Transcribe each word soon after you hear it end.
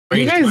Are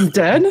you guys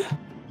dead?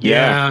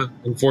 Yeah,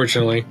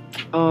 unfortunately.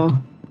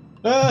 Oh.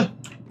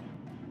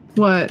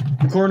 What?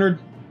 I'm cornered.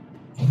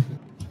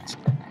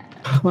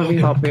 Let me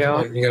help you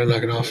out. You gotta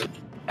knock it off.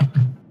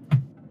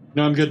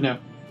 No, I'm good now.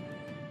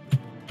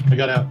 I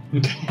got out.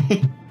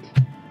 Okay.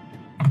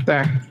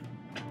 There.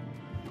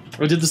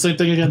 I did the same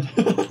thing again.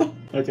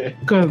 Okay.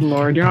 Good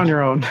lord, you're on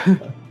your own.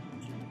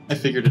 I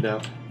figured it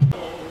out.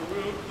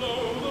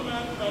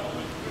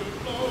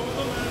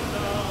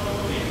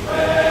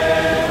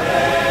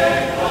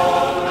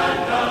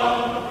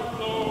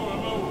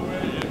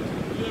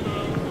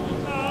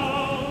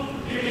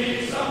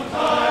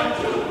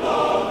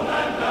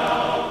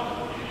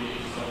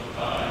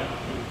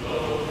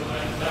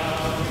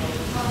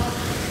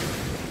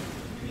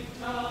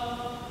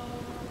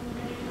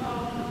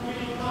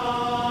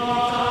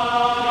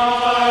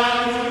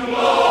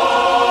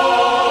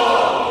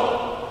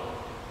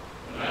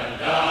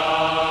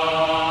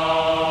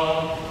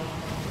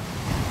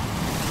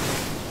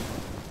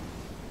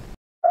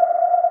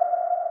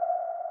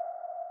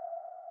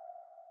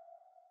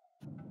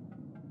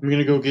 I'm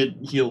gonna go get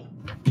heal.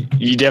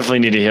 You definitely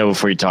need to heal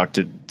before you talk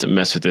to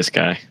mess with this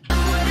guy.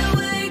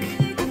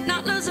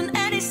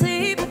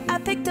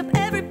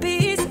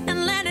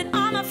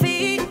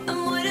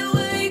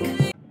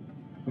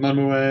 I'm on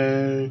my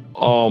way.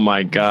 Oh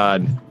my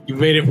god. You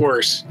made it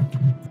worse.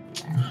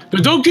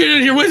 But don't get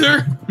in here with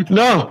her!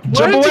 No!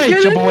 Jump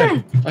away! Jump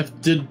away! I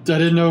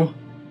didn't know.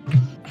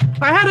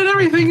 I had it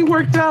everything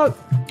worked out.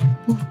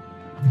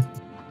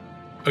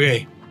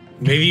 Okay.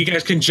 Maybe you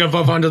guys can jump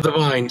up onto the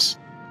vines.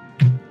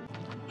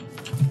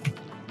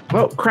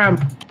 Oh, crab.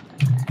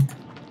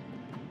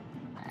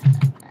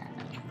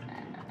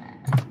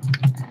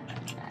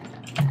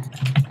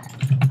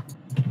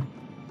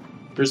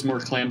 There's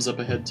more clams up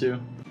ahead too.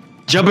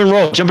 Jump and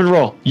roll! Jump and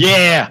roll!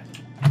 Yeah!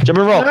 Jump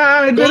and roll! Ah,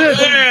 I did it!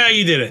 Yeah,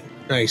 you did it.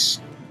 Nice.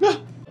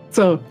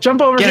 So,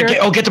 jump over here.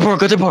 Get the pearl!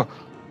 Get the pearl!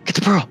 Get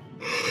the pearl!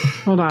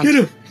 Hold on. Get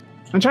him!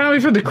 I'm trying to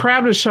wait for the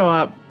crab to show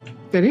up.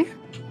 Did he?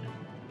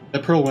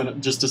 That pearl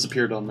just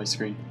disappeared on my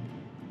screen.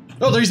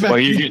 Oh, there he's back. Well,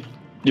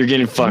 you're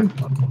getting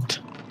fucked.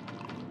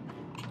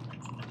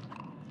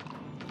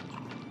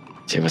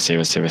 Save us, save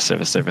us, save us, save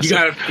us, save us. You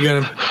got him. You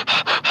got him.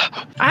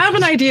 I have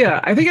an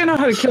idea. I think I know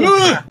how to kill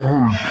him.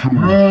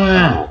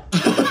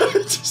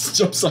 Just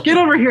jumps up. Get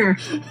over here.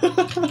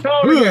 Come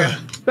over here.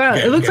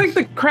 It looks like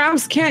the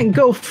crabs can't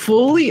go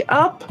fully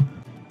up.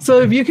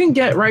 So if you can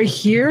get right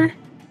here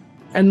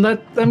and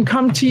let them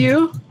come to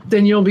you,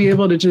 then you'll be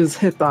able to just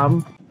hit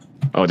them.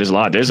 Oh, there's a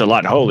lot. There's a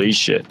lot. Holy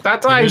shit.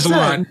 That's what I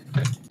said.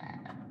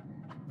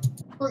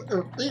 A lot.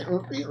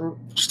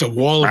 Just a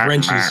wall of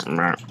wrenches.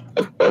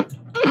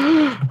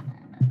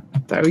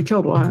 There, we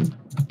killed one.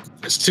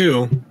 That's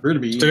two. We're gonna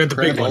be Still eating got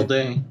the big crab all one.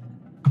 day.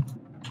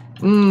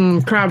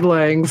 Mmm, crab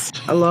legs.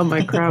 I love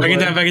my crab Back it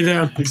legs. down, back it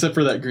down. Except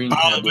for that green Oh,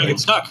 crab. but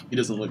it's stuck. He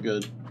doesn't look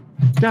good.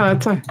 Yeah,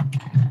 that's fine.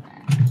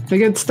 They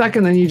get stuck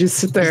and then you just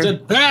sit there. He's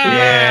dead.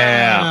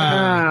 Yeah.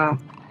 Ah.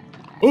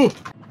 Ooh.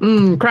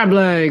 Mmm, crab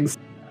legs.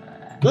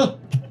 Oh.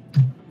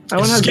 That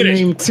one has a Skittish.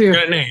 name too.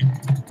 Got a name.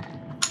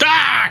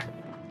 Ah!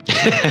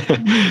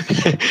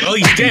 Oh,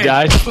 he's dead. He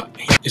died.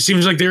 It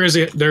seems like there is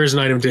an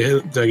item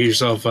to get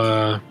yourself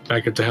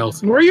back up to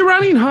health. Where are you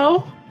running,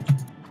 ho?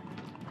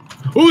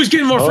 Oh, he's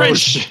getting more Oh, French.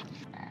 shit.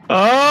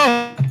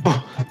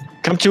 Oh!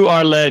 Come to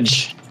our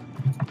ledge.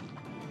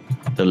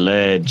 The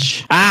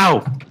ledge.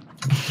 Ow!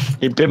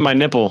 He bit my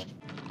nipple.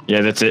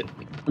 Yeah, that's it.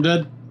 I'm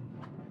dead.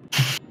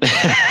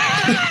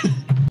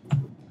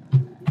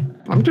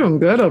 I'm doing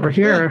good over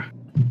here.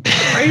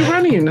 Why are you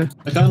running?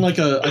 I found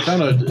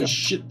a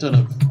shit ton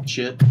of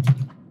shit.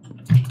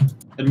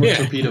 And more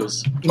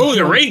torpedoes. Oh,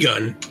 the ray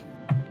gun.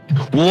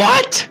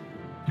 What?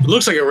 It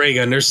looks like a ray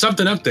gun. There's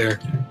something up there.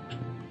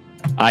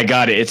 I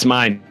got it. It's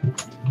mine.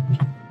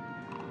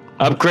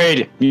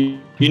 Upgrade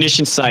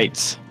munition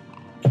sights.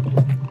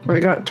 I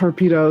got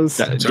torpedoes.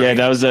 Yeah,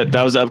 that was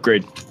the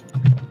upgrade.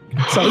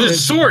 Oh, there's a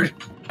sword.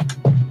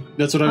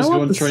 That's what I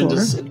was trying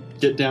to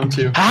get down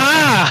to.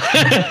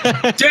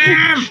 Ah!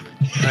 Damn!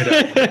 I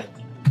know.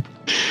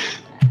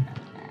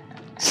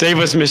 Save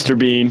us, Mr.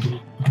 Bean.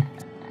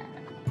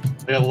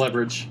 I got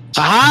leverage.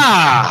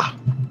 Aha!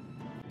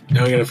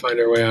 Now we gotta find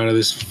our way out of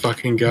this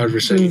fucking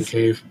godforsaken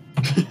cave.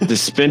 The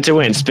spin to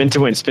win, spin to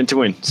win, spin to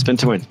win, spin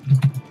to win.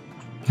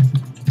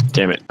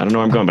 Damn it. I don't know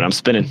where I'm going, but I'm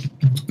spinning.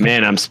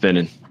 Man, I'm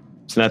spinning.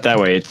 It's not that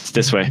way, it's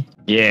this way.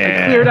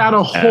 Yeah. I cleared out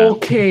a whole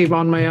cave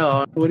on my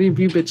own. What have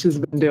you bitches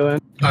been doing?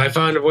 I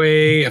found a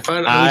way. I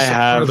found at least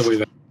part of the way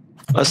back.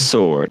 A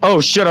sword. Oh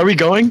shit, are we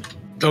going?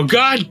 Oh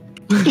god!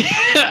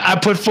 I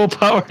put full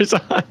powers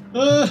on.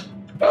 Alright,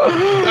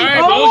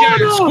 well, look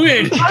at it,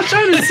 squid! I'm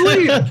trying to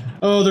sleep!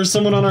 Oh, there's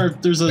someone on our.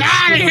 There's a.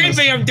 Ah, it hit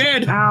me, I'm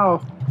dead!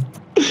 Ow.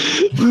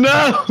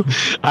 No!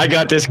 I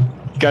got this.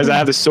 Guys, I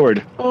have the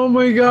sword. Oh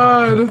my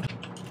god.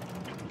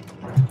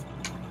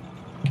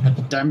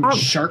 Damn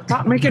shark.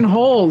 Stop making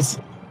holes.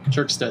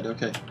 Shark's dead,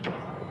 okay.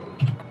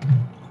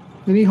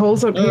 Any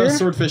holes up here?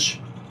 Swordfish.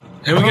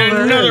 And we got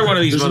there another is. one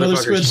of these There's another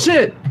motherfuckers.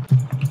 squid.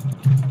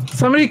 Shit.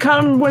 Somebody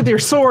come with your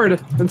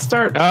sword and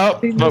start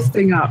cleaning this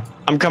thing up.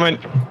 I'm coming.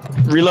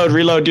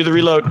 Reload. Do the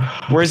reload.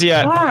 Where's he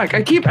at? Fuck!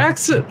 I keep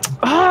exit.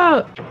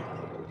 Ah.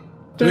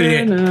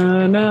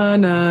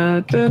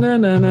 Da-na-na-na,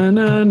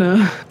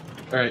 da-na-na-na-na.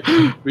 All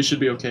right, we should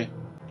be okay.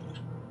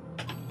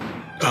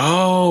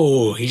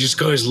 Oh, he just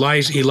goes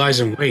he lies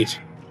in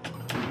wait.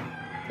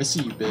 I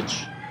see you,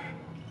 bitch.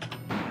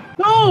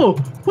 No!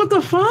 What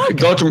the fuck?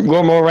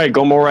 Go more right.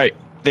 Go more right.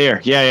 There.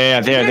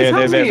 Yeah.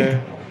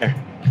 There.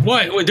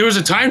 What? Wait, there was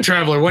a time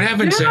traveler. What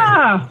happened?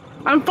 Yeah,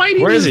 I'm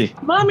fighting. Where is he?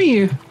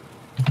 Mummy.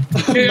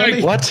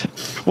 What?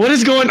 What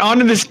is going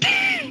on in this?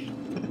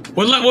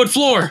 What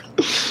floor?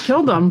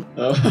 Killed him.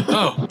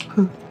 Oh.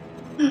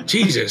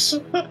 Jesus.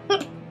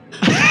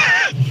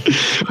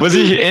 Was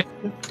he in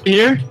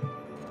here?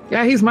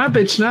 Yeah, he's my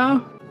bitch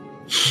now.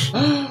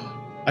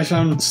 I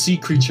found sea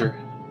creature.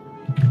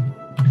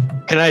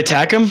 Can I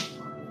attack him?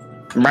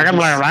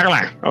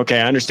 Okay,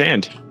 I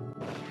understand.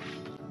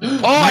 Oh,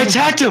 I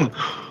attacked him!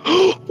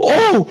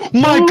 Oh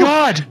my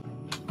god!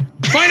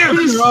 Fight him!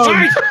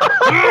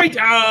 Fight!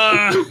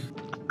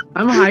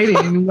 I'm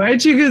hiding.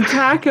 Why'd you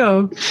attack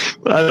him?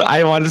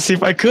 I wanted to see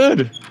if I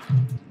could.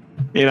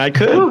 And I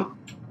could. Oh.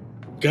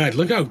 God,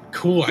 look how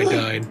cool I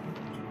died.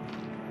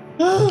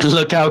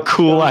 Look how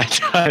cool I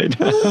died.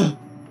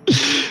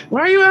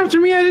 Why are you after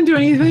me? I didn't do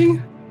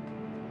anything.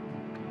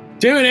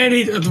 Damn it,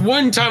 Andy. The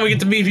one time we get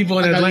to meet people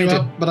in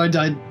Atlanta. But I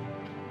died.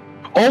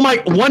 Oh my,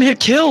 one hit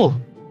kill.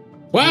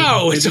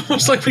 Wow, it's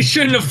almost like we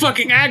shouldn't have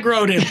fucking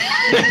aggroed him.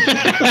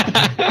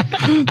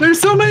 There's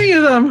so many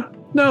of them.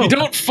 No. You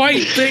don't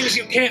fight things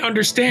you can't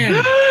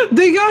understand.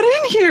 They got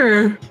in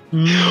here.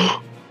 No.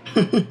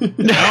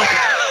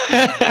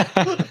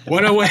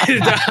 What a way to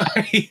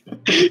die.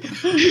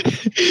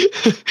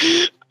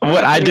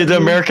 What I did the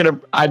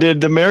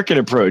American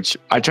approach.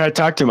 I tried to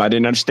talk to him. I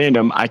didn't understand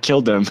him. I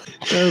killed them.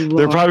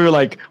 They're probably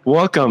like,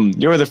 "Welcome.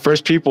 You're the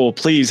first people.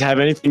 Please have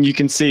anything you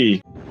can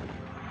see."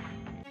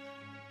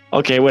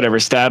 Okay, whatever.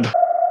 Stab.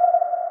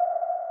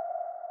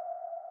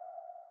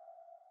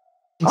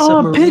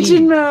 Oh,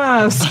 pigeon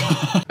mask.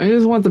 I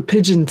just want the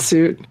pigeon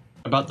suit.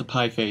 About the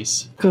pie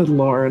face. Good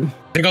lord.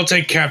 I think I'll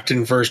take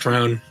captain first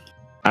round.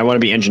 I want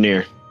to be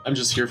engineer. I'm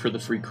just here for the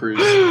free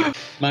cruise.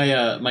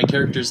 My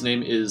character's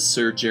name is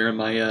Sir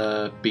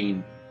Jeremiah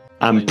Bean.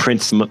 I'm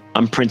Prince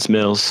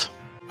Mills.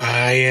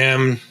 I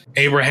am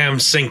Abraham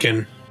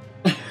Sinkin.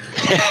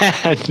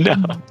 No.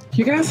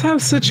 You guys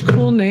have such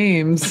cool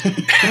names. I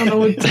don't know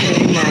what to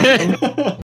name them.